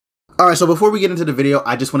Alright, so before we get into the video,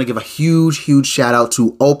 I just want to give a huge shout out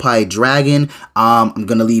to Oppai Dragon. I'm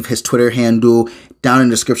going to leave his Twitter handle down in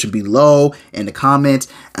the description below in the comments,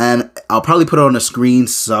 and I'll probably put it on the screen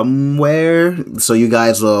somewhere so you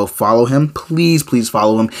guys will follow him. Please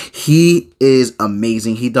follow him. He is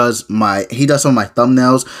amazing. He does some of my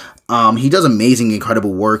thumbnails. He does amazing,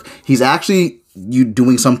 incredible work. He's actually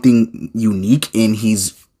doing something unique, and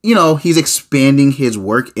he's expanding his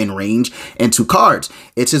work in range into cards.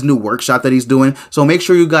 It's his new workshop that he's doing. So make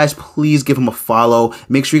sure you guys please give him a follow.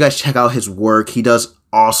 Make sure you guys check out his work. He does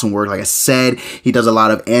awesome work. Like I said, he does a lot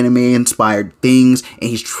of anime inspired things, and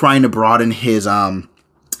he's trying to broaden his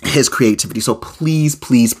creativity. So please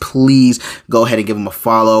go ahead and give him a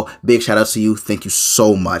follow. Big shout out to you. Thank you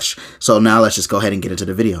so much. So now let's just go ahead and get into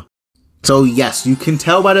the video. So yes, you can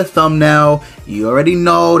tell by the thumbnail, you already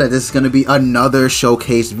know that this is going to be another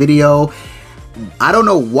showcase video. I don't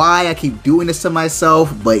know why I keep doing this to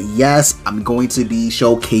myself, but yes, I'm going to be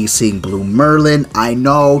showcasing Blue Merlin. I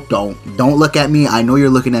know, don't look at me. I know you're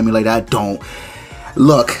looking at me like that. Don't.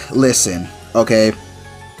 Look, listen, okay?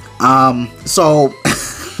 So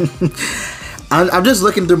I'm just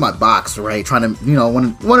looking through my box, right? Trying to,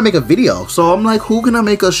 want to make a video. So I'm like, who can I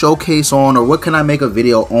make a showcase on, or what can I make a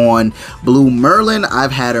video on? Blue Merlin,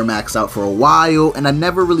 I've had her maxed out for a while, and I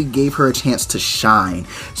never really gave her a chance to shine.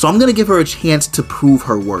 So I'm going to give her a chance to prove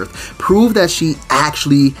her worth. Prove that she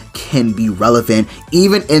actually can be relevant,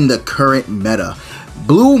 even in the current meta.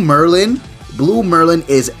 Blue Merlin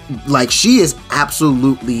is, like, she is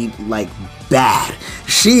absolutely, like, bad.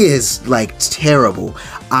 She is, like, terrible.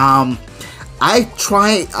 I'm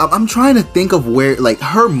trying to think of where, like,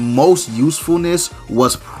 her most usefulness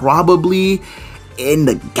was probably in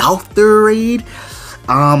the Gauther raid.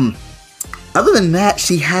 Other than that,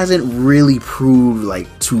 she hasn't really proved, like,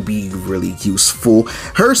 to be really useful.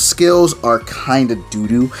 Her skills are kind of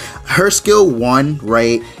doo-doo. Her skill 1,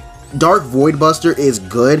 right, Dark Void Buster is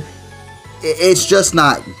good. It's just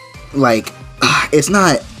not, like, it's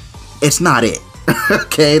not it.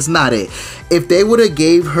 Okay, it's not it. If they would have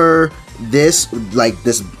gave her this, like,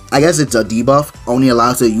 this, I guess it's a debuff, only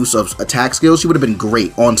allows the use of attack skills, she would have been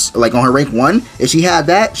great on her rank 1. If she had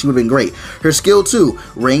that, she would have been great. Her skill 2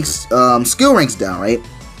 ranks, skill ranks down, right?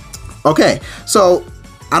 Okay, so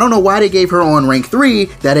I don't know why they gave her on rank 3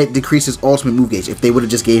 that it decreases ultimate move gauge. If they would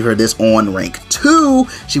have just gave her this on rank 2,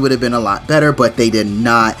 she would have been a lot better, but they did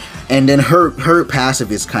not. And then her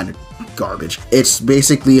passive is kind of garbage. It's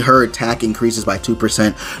basically her attack increases by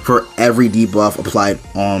 2% for every debuff applied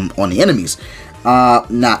on the enemies.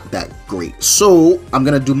 Not that great. So I'm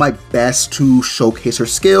gonna do my best to showcase her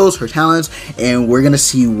skills, her talents, and we're gonna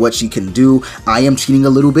see what she can do. I am cheating a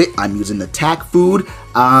little bit. I'm using the attack food.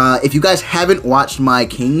 If you guys haven't watched my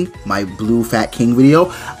blue fat king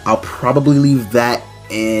video, I'll probably leave that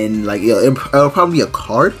in, like, it'll probably be a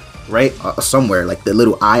card, right, somewhere, like the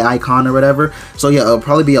little eye icon or whatever. So yeah, it'll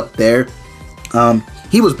probably be up there.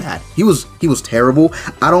 He was bad. He was terrible.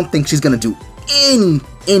 I don't think she's gonna do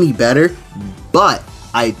any better, but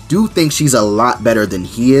I do think she's a lot better than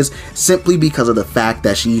he is, simply because of the fact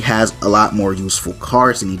that she has a lot more useful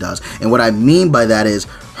cards than he does. And what I mean by that is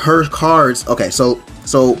her cards. Okay, so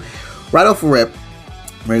right off the rip,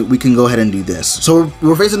 right, we can go ahead and do this. So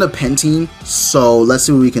we're facing the pen team, so let's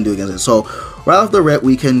see what we can do against it. So right off the rip,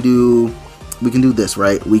 we can do this,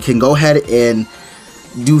 right? We can go ahead and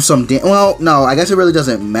do some well, no, I guess it really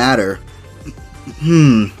doesn't matter.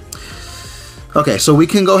 Okay, so we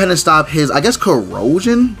can go ahead and stop his, I guess,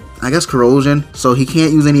 corrosion, so he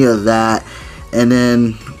can't use any of that. And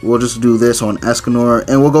then we'll just do this on Escanor,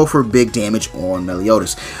 and we'll go for big damage on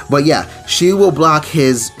Meliodas. But yeah, she will block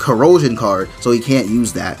his corrosion card, so he can't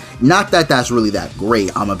use that. Not that that's really that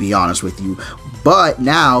great, I'm gonna be honest with you. But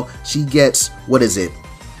now she gets, what is it?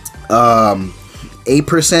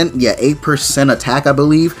 8%? Yeah, 8% attack, I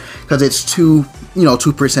believe, because it's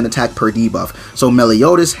 2% attack per debuff. So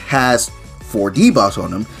Meliodas has 4 debuffs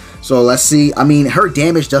on him. So let's see. I mean, her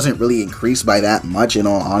damage doesn't really increase by that much, in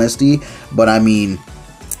all honesty. But I mean,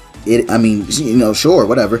 sure,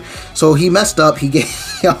 whatever. So he messed up. He gave,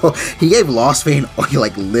 he gave Lost Vein,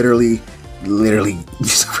 like, literally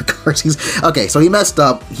okay, so he messed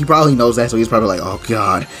up. He probably knows that, so he's probably like, oh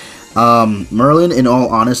god. Merlin, in all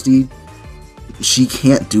honesty, she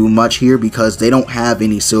can't do much here because they don't have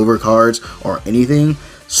any silver cards or anything.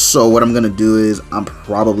 So what I'm gonna do is I'm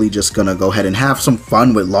probably just gonna go ahead and have some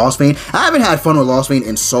fun with Lost Vein. I haven't had fun with Lost Vein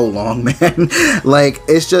in so long, man. Like,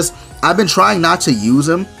 it's just, I've been trying not to use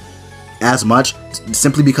him as much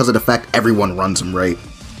simply because of the fact everyone runs him, right?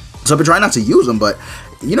 So I've been trying not to use him, but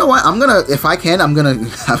you know what? I'm gonna, if I can, I'm gonna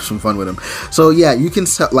have some fun with him. So yeah, you can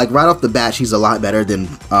like right off the bat, she's a lot better than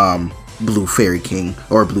Blue Fairy King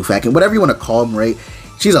or Blue Fat King, whatever you want to call him, right?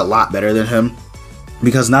 She's a lot better than him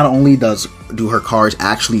because not only do her cards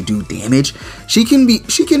actually do damage, she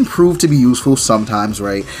can prove to be useful sometimes,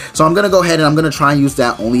 right? So I'm gonna go ahead and I'm gonna try and use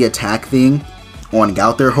that only attack thing on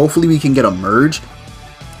Gouther. Hopefully we can get a merge.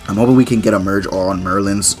 I'm hoping we can get a merge on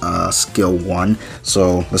Merlin's skill 1.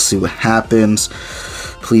 So let's see what happens.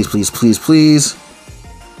 Please, please, please, please.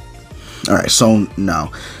 Alright, so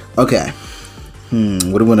no. Okay.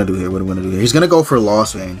 What do we want to do here? What do we want to do here? He's going to go for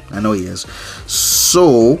Lost Vein. I know he is.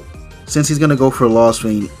 So, since he's going to go for Lost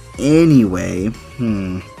Vein anyway,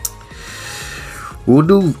 we'll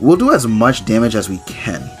do as much damage as we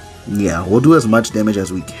can. Yeah, we'll do as much damage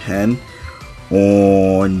as we can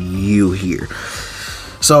on you here.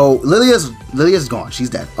 So, Lilia's gone. She's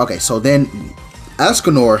dead. Okay, so then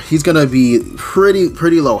Escanor, he's gonna be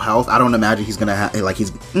pretty low health. I don't imagine he's gonna have like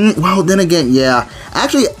well, then again, yeah.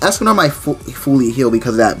 Actually, Escanor might fully heal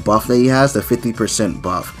because of that buff that he has, the 50%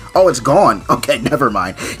 buff. Oh, it's gone. Okay, never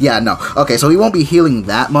mind. Yeah, no. Okay, so he won't be healing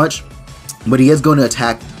that much, but he is going to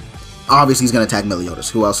attack. Obviously, he's gonna attack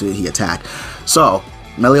Meliodas. Who else did he attack? So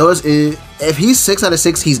Meliodas is, if he's 6 out of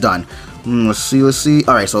 6, he's done. Let's see.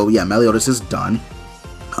 All right, so yeah, Meliodas is done.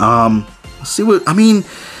 Let's see what I mean.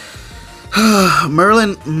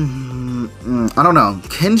 Merlin, I don't know.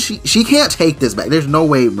 Can she can't take this back. There's no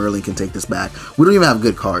way Merlin can take this back. We don't even have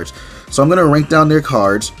good cards. So I'm going to rank down their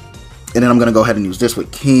cards. And then I'm going to go ahead and use this with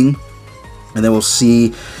King. And then we'll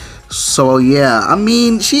see. So yeah, I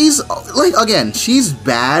mean, she's like, again, she's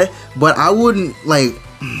bad. But I wouldn't like,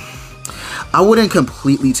 I wouldn't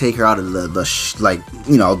completely take her out of the like,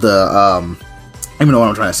 you know, the, I don't know what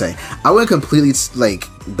I'm trying to say. I wouldn't completely like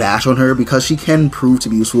bash on her because she can prove to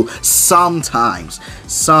be useful sometimes.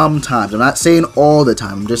 Sometimes. I'm not saying all the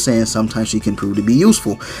time. I'm just saying sometimes she can prove to be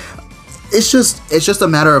useful. It's just a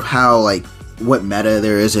matter of how, like, what meta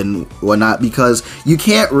there is and whatnot, because you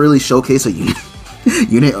can't really showcase a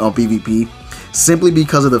unit on PvP simply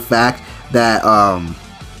because of the fact that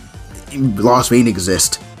Lost Vein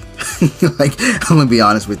exists. Like, I'm gonna be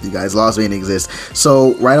honest with you guys, Lost Vein exists.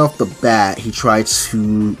 So right off the bat, he tried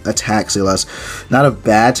to attack Silas. Not a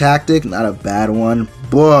bad tactic, not a bad one,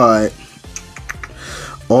 but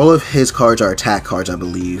all of his cards are attack cards, I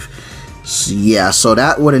believe. So, yeah, so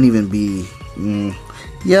that wouldn't even be.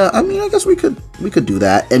 Yeah, I mean, I guess we could do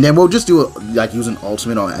that, and then we'll just do like use an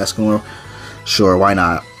ultimate on Escanor. Sure, why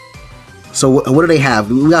not? So what do they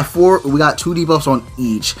have? We got 2 debuffs on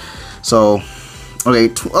each. So.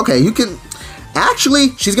 Okay, you can... Actually,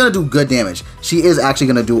 she's going to do good damage. She is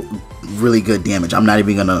actually going to do really good damage. I'm not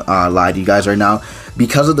even going to lie to you guys right now.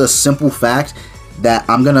 Because of the simple fact that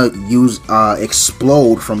I'm going to use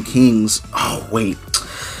Explode from King's... Oh, wait.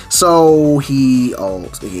 So, he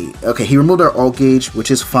removed our ult gauge,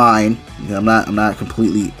 which is fine. Yeah, I'm not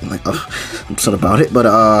completely, like, upset about it. But,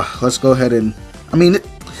 let's go ahead and... I mean...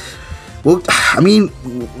 Well, I mean,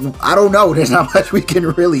 I don't know. There's not much we can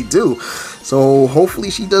really do. So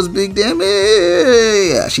hopefully she does big damage.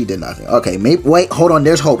 Yeah, she did nothing. Okay, maybe wait, hold on.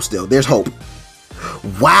 There's hope still. There's hope.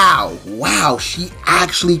 Wow, she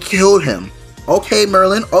actually killed him. Okay,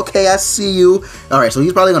 Merlin. Okay, I see you. All right, so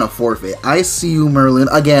he's probably gonna forfeit. I see you, Merlin.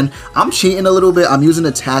 Again, I'm cheating a little bit. I'm using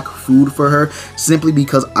attack food for her simply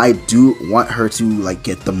because I do want her to like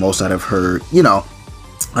get the most out of her, you know,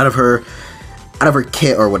 out of her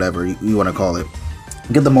kit or whatever you want to call it.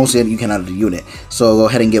 Get the most you can out of the unit. So go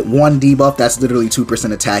ahead and get 1 debuff. That's literally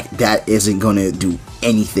 2% attack. That isn't going to do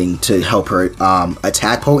anything to help her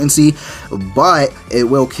attack potency, but it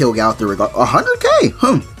will kill Gouther regard. 100k.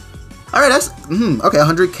 All right, that's okay.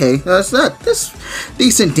 100k. That's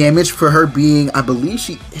decent damage for her being. I believe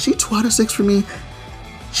is she 2 out of 6 for me.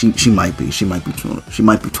 She might be 2 out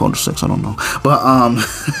of 6, I don't know. But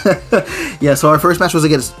yeah, so our first match was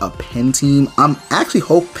against a pen team. I'm actually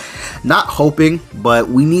not hoping, but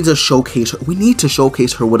we need to showcase her. We need to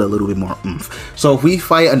showcase her with a little bit more oomph. So if we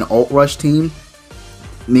fight an alt rush team,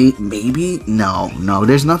 maybe no,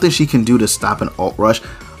 there's nothing she can do to stop an alt rush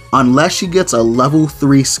unless she gets a level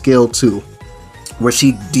 3 skill 2, where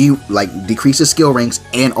she decreases skill ranks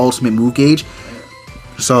and ultimate move gauge.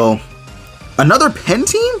 So another pen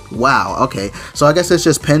team? Wow, okay. So I guess it's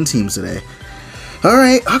just pen teams today.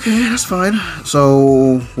 Alright, okay, that's fine.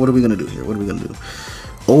 So, what are we gonna do here? What are we gonna do?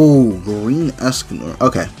 Oh, green Escanor.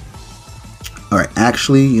 Okay. Alright,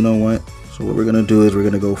 actually, you know what? So what we're gonna do is we're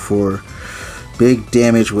gonna go for big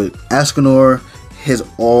damage with Escanor. His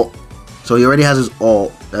ult. So he already has his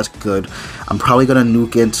ult. That's good. I'm probably gonna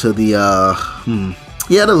nuke into the,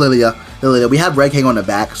 yeah, the Lilia. Lillia. We have Red King on the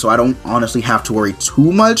back, so I don't honestly have to worry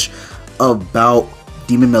too much about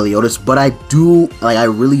Demon Meliodas, but I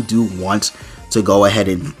really do want to go ahead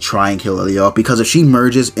and try and kill Lillia, because if she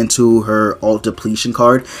merges into her ult depletion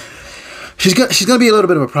card, she's gonna be a little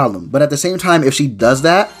bit of a problem. But at the same time, if she does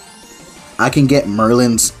that, I can get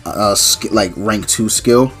Merlin's rank 2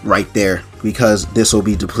 skill right there, because this will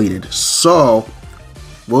be depleted. So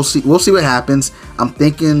we'll see what happens. I'm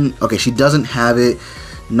thinking, okay, she doesn't have it.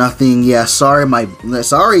 Nothing. Yeah, sorry,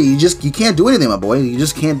 you can't do anything, my boy. You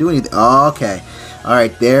just can't do anything. Okay. All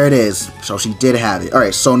right, there it is. So she did have it. All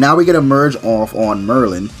right, so now we get a merge off on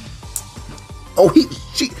Merlin. Oh,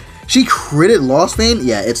 she critted Lost Vein.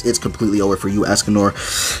 Yeah, it's completely over for you, Escanor.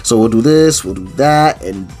 So we'll do this, we'll do that,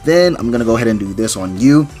 and then I'm gonna go ahead and do this on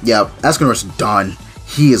you. Yeah, Escanor's done.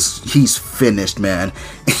 He's finished, man.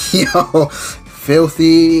 Yo,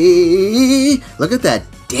 filthy. Look at that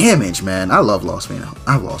damage, man. I love Lost Vein.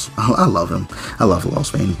 I love him. I love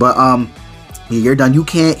Lost Vein. But yeah, you're done. You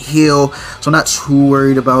can't heal, so I'm not too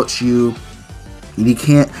worried about you. You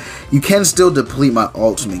can still deplete my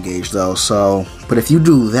ultimate gauge though. So, but if you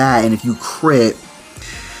do that and if you crit,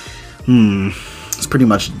 it's pretty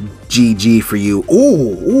much GG for you.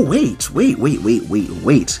 Oh, wait.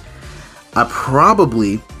 I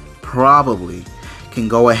probably can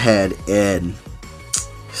go ahead and,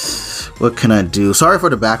 what can I do? Sorry for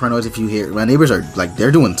the background noise if you hear. My neighbors are like,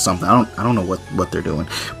 they're doing something. I don't know what they're doing.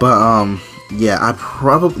 But yeah,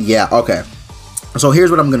 okay. So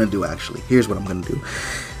here's what I'm gonna do. Actually, here's what I'm gonna do.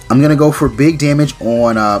 I'm gonna go for big damage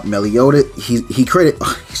on Meliodas. He critted.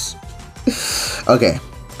 Okay,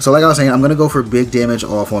 so like I was saying, I'm gonna go for big damage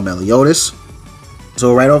off on Meliodas.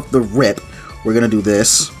 So right off the rip, we're gonna do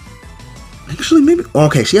this. Actually, maybe.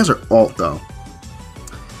 Okay, she has her ult though.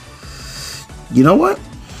 You know what?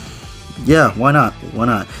 Yeah, why not? Why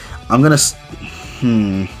not? I'm gonna.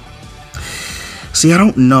 See, I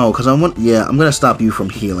don't know, because I'm gonna stop you from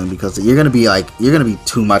healing, because you're gonna be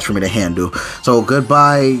too much for me to handle. So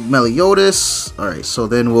goodbye, Meliodas. All right, so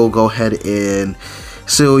then we'll go ahead and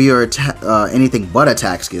seal your anything but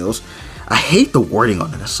attack skills. I hate the wording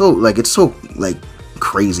on it. It's so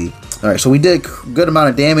crazy. All right, so we did a good amount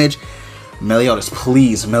of damage. Meliodas,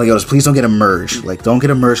 please don't get immersed. Like, don't get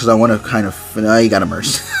immersed, because I want to kind of. No, you got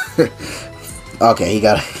immersed. Okay, he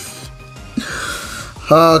got it.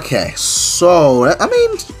 Okay, so, I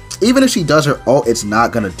mean, even if she does her ult, it's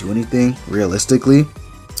not going to do anything, realistically,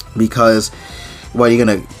 because, well,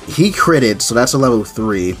 he critted, so that's a level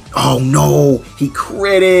 3. Oh, no, he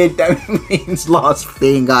critted. That means Lost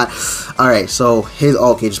Vein got, alright, so his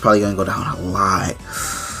ult gauge is probably going to go down a lot.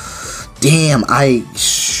 Damn,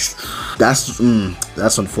 that's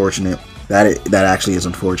unfortunate. That actually is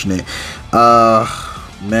unfortunate.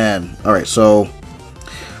 Man, alright, so,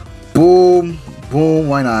 boom. Boom,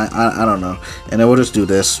 why not? I don't know. And then we'll just do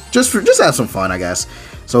this. Just have some fun, I guess.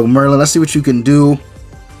 So, Merlin, let's see what you can do.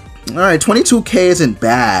 Alright, 22k isn't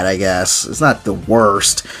bad, I guess. It's not the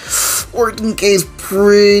worst. 14k is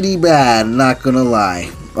pretty bad, not gonna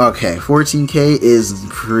lie. Okay, 14k is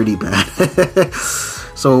pretty bad.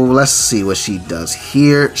 So, let's see what she does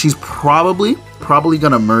here. She's probably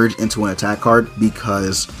gonna merge into an attack card,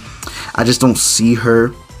 because I just don't see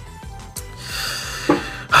her.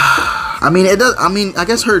 I mean, it does. I mean, I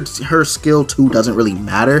guess her skill 2 doesn't really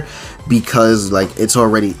matter, because like it's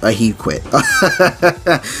already he quit.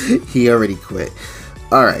 He already quit.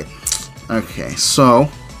 All right. Okay. So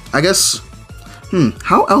I guess.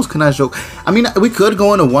 How else can I show? I mean, we could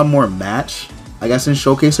go into one more match, I guess, and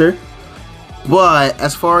showcase her. But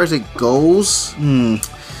as far as it goes,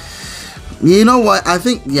 you know what? I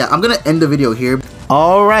think, yeah, I'm gonna end the video here.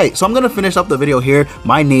 All right. So I'm gonna finish up the video here.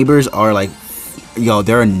 My neighbors are like, yo,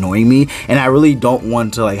 they're annoying me, and I really don't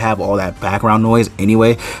want to like have all that background noise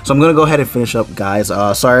anyway, so I'm gonna go ahead and finish up, guys.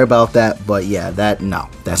 Sorry about that, but yeah, that's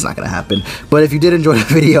not gonna happen. But if you did enjoy the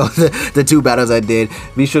video, the 2 battles I did,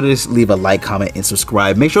 be sure to just leave a like, comment, and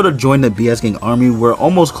subscribe. Make sure to join the BSGang army. We're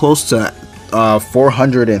almost close to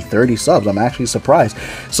 430 subs. I'm actually surprised.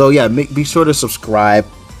 So yeah, be sure to subscribe.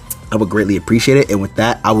 I would greatly appreciate it, and with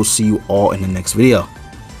that, I will see you all in the next video.